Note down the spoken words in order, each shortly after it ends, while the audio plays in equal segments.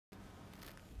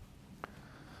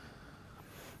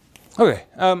Okay,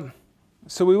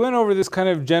 so we went over this kind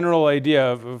of general idea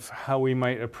of how we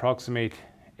might approximate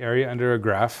area under a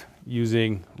graph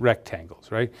using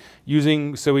rectangles, right?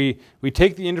 So we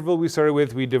take the interval we started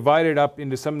with, we divide it up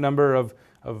into some number of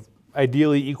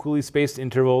ideally equally spaced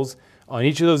intervals. On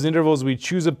each of those intervals, we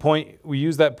choose a point, we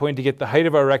use that point to get the height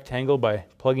of our rectangle by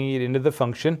plugging it into the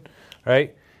function,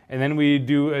 right? And then we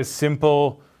do a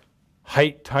simple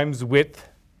height times width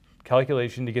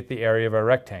calculation to get the area of our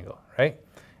rectangle, right?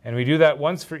 And we do that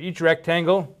once for each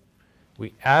rectangle.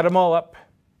 We add them all up,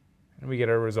 and we get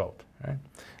our result, right?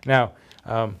 Now,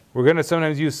 we're going to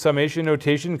sometimes use summation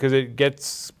notation because it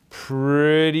gets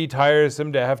pretty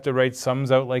tiresome to have to write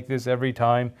sums out like this every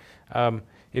time.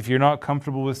 If you're not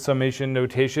comfortable with summation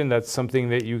notation, that's something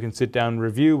that you can sit down and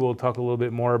review. We'll talk a little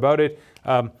bit more about it.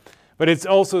 But it's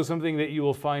also something that you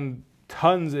will find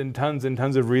tons and tons and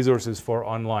tons of resources for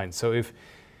online. So if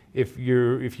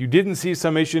you didn't see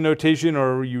summation notation,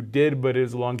 or you did but it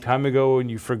was a long time ago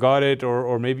and you forgot it,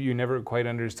 or maybe you never quite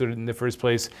understood it in the first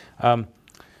place,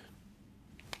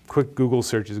 quick Google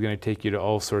search is going to take you to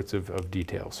all sorts of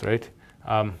details, right?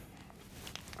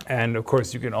 And of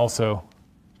course you can also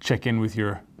check in with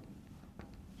your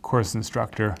course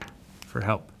instructor for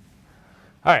help.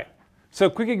 All right, so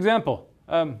quick example.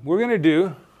 We're going to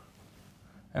do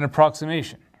an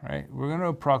approximation, right? We're going to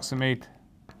approximate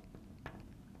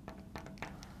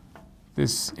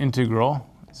this integral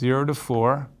 0 to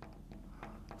 4,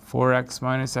 4x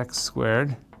minus x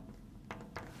squared,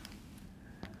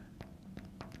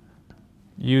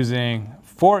 using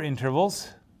 4 intervals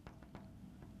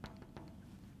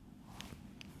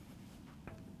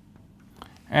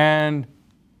and,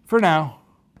 for now,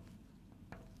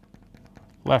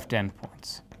 left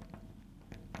endpoints.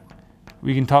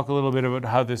 We can talk a little bit about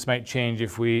how this might change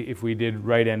if we did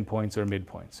right endpoints or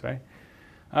midpoints, right?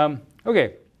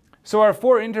 Okay, so our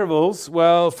 4 intervals,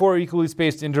 well, 4 equally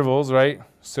spaced intervals, right?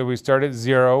 So we start at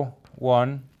 0,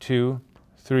 1, 2,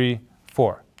 3,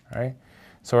 4, right?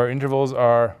 So our intervals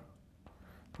are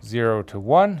 0 to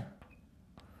 1,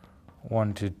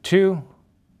 1 to 2,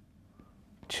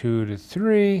 2 to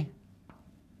 3,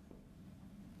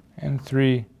 and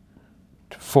 3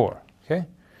 to 4, okay?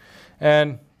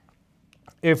 And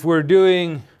if we're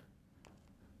doing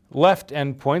left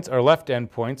endpoints, our left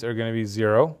endpoints are going to be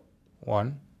 0,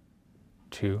 1,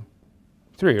 2,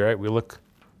 3, right? We look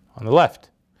on the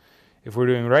left. If we're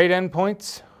doing right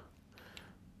endpoints,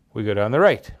 we go down the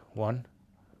right. 1,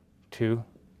 2,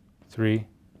 3,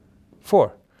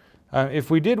 4. If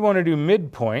we did want to do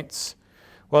midpoints,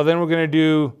 well, then we're going to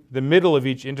do the middle of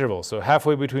each interval. So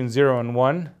halfway between 0 and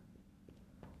 1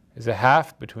 is a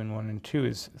half. Between 1 and 2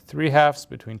 is 3 halves.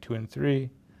 Between 2 and 3,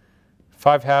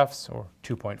 5 halves, or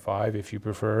 2.5 if you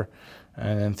prefer.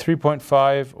 And then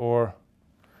 3.5 or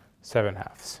 7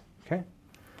 halves. Okay?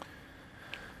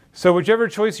 So whichever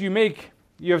choice you make,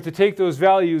 you have to take those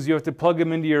values, you have to plug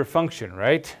them into your function,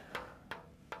 right?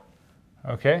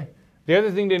 Okay? The other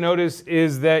thing to notice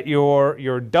is that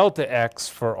your delta x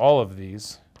for all of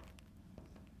these,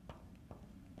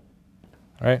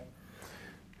 right,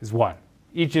 is 1.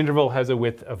 Each interval has a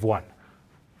width of 1.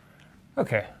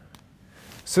 Okay.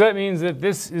 So that means that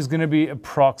this is going to be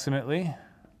approximately,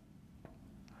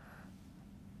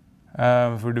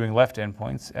 if we're doing left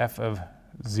endpoints, f of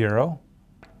 0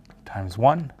 times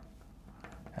 1,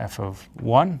 f of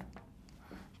 1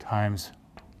 times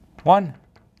 1,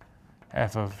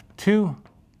 f of 2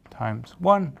 times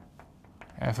 1,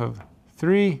 f of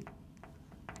 3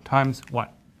 times 1.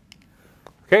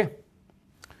 Okay?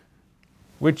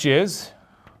 Which is,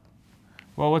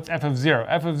 well, what's f of 0?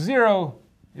 F of 0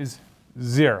 is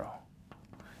 0.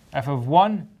 F of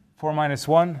 1, 4 minus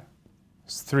 1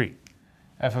 is 3.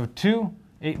 F of 2,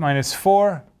 8 minus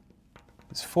 4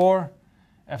 is 4.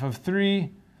 F of 3,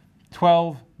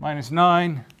 12 minus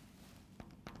 9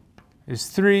 is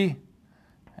 3.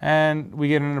 And we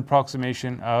get an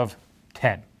approximation of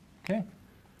 10. Okay?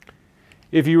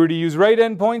 If you were to use right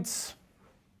endpoints,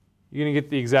 you're going to get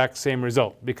the exact same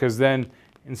result, because then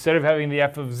instead of having the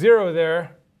f of 0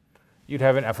 there, you'd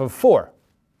have an f of 4.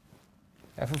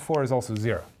 F of 4 is also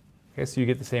 0. Okay, so you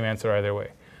get the same answer either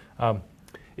way.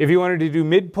 If you wanted to do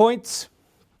midpoints,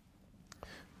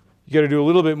 you got to do a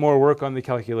little bit more work on the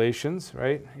calculations,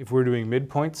 right? If we're doing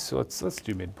midpoints, so let's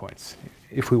do midpoints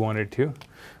if we wanted to.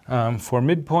 For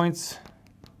midpoints,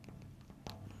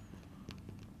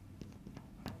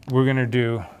 we're going to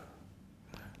do,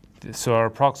 so our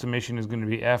approximation is going to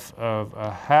be f of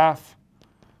a half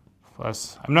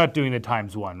plus, I'm not doing the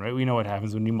times 1, right? We know what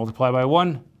happens when you multiply by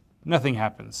 1. Nothing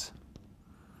happens.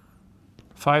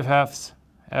 5 halves,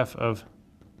 f of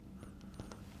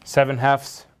 7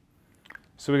 halves.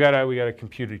 So we gotta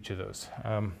compute each of those.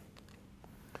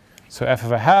 So f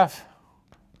of a half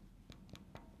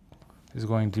is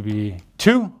going to be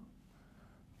 2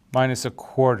 minus a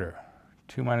quarter.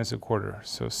 2 minus a quarter,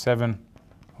 so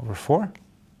 7/4.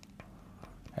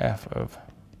 F of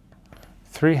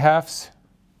 3/2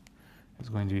 is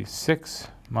going to be 6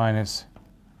 minus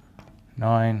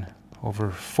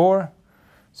 9/4.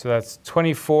 So that's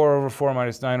 24/4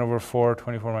 minus 9/4,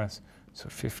 24 minus, so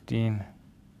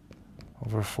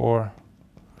 15/4.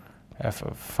 F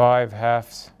of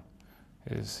 5/2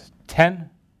 is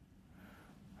 10,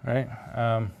 right?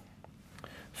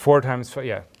 4 times 5,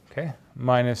 yeah, okay,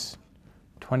 minus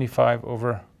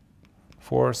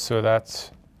 25/4, so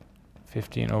that's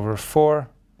 15/4.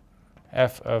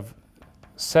 F of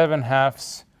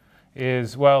 7/2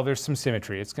 is, well, there's some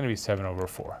symmetry. It's going to be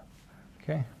 7/4,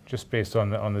 okay, just based on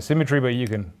the symmetry, but you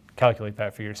can calculate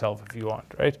that for yourself if you want,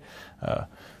 right?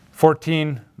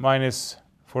 14 minus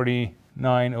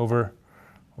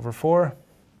 49/4.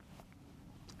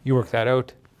 You work that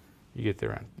out, you get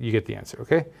the answer,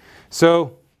 okay?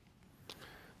 So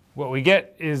what we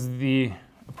get is the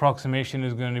approximation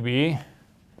is going to be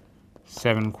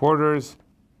 7/4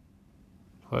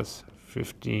 plus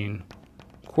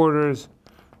 15/4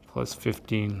 plus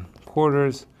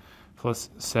 15/4 plus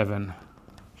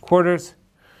 7/4.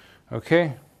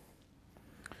 Okay?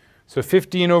 So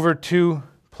 15/2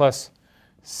 plus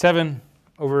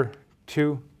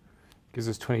 7/2 gives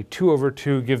us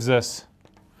 22/2, gives us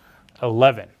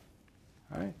 11.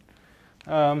 All right?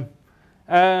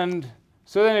 And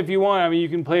so then if you want, I mean, you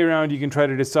can play around, you can try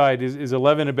to decide, is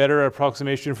 11 a better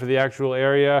approximation for the actual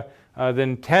area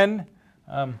than 10?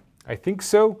 I think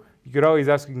so. You could always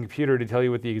ask a computer to tell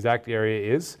you what the exact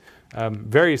area is.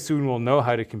 Very soon we'll know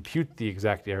how to compute the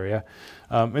exact area.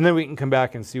 And then we can come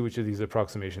back and see which of these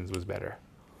approximations was better.